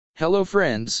Hello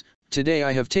friends, today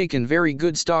I have taken very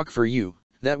good stock for you,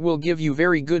 that will give you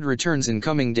very good returns in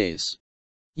coming days.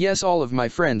 Yes, all of my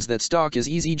friends, that stock is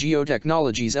EZGO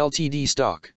Technologies Ltd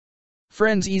stock.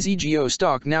 Friends, EZGO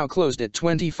stock now closed at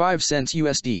 25 cents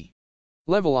USD.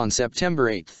 Level on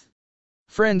September 8th.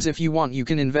 Friends, if you want you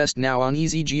can invest now on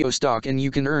EZGO stock and you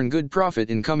can earn good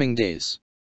profit in coming days.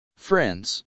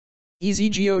 Friends,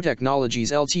 EZGO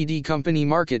Technologies Ltd company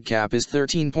market cap is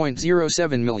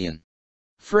 13.07 million.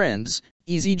 Friends,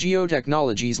 EZGO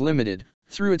Technologies Limited,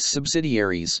 through its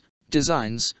subsidiaries,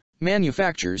 designs,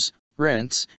 manufactures,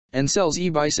 rents, and sells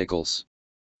e-bicycles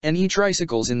and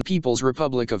e-tricycles in the People's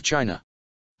Republic of China.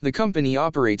 The company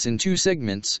operates in two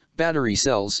segments, battery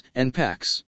cells and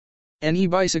packs, and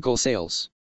e-bicycle sales.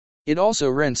 It also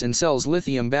rents and sells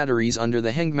lithium batteries under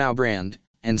the Hengmao brand,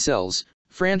 and sells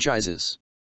franchises,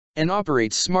 and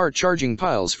operates smart charging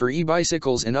piles for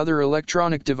e-bicycles and other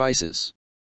electronic devices.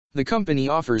 The company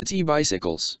offers its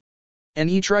e-bicycles and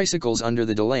e-tricycles under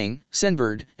the Delang,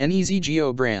 Senbird, and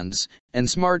EZGO brands, and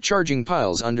smart charging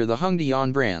piles under the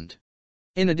Hongdian brand.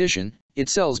 In addition, it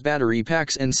sells battery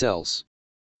packs and cells.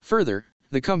 Further,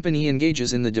 the company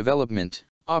engages in the development,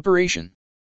 operation,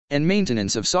 and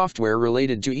maintenance of software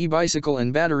related to e-bicycle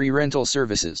and battery rental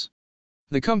services.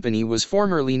 The company was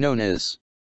formerly known as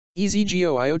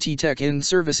EZGO IoT Tech and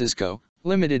Services Co.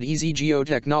 Limited. EZGO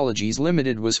Technologies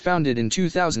Limited was founded in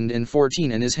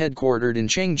 2014 and is headquartered in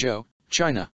Changzhou,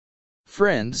 China.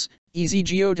 Friends,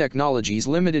 EZGO Technologies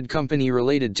Limited company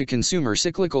related to consumer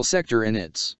cyclical sector and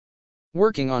its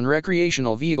working on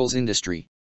recreational vehicles industry.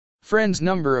 Friends,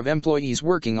 number of employees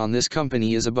working on this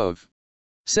company is above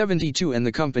 72 and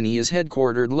the company is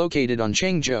headquartered located on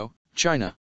Changzhou,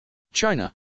 China.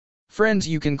 Friends,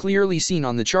 you can clearly seen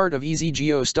on the chart of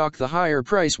EZGO stock the higher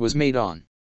price was made on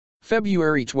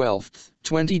February 12,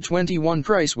 2021.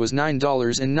 Price was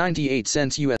 $9.98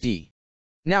 USD.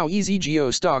 Now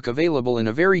EZGO stock available in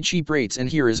a very cheap rates, and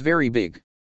here is very big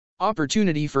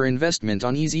opportunity for investment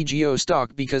on EZGO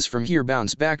stock because from here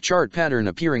bounce back chart pattern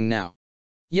appearing now.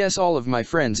 Yes, all of my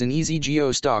friends, in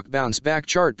EZGO stock bounce back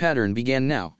chart pattern began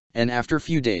now, and after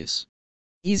few days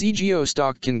EZGO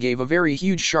stock can gave a very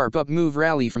huge sharp up move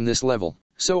rally from this level.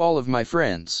 So all of my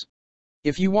friends,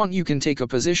 if you want you can take a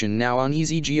position now on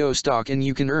EZGO stock and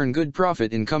you can earn good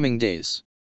profit in coming days.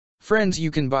 Friends, you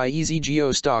can buy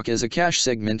EZGO stock as a cash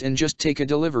segment and just take a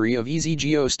delivery of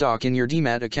EZGO stock in your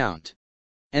demat account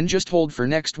and just hold for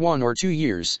next 1 or 2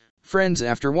 years. Friends,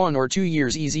 after 1 or 2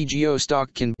 years EZGO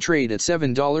stock can trade at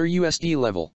 $7 USD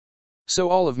level. So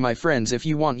all of my friends, if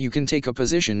you want you can take a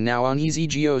position now on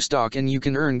EZGO stock and you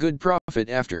can earn good profit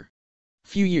after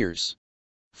few years.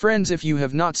 Friends, if you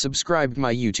have not subscribed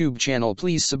my YouTube channel,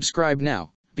 please subscribe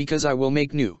now, because I will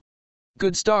make new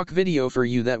good stock video for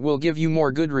you that will give you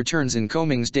more good returns in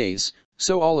coming days.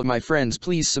 So all of my friends,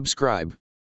 please subscribe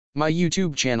my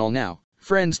YouTube channel now.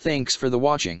 Friends, thanks for the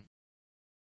watching.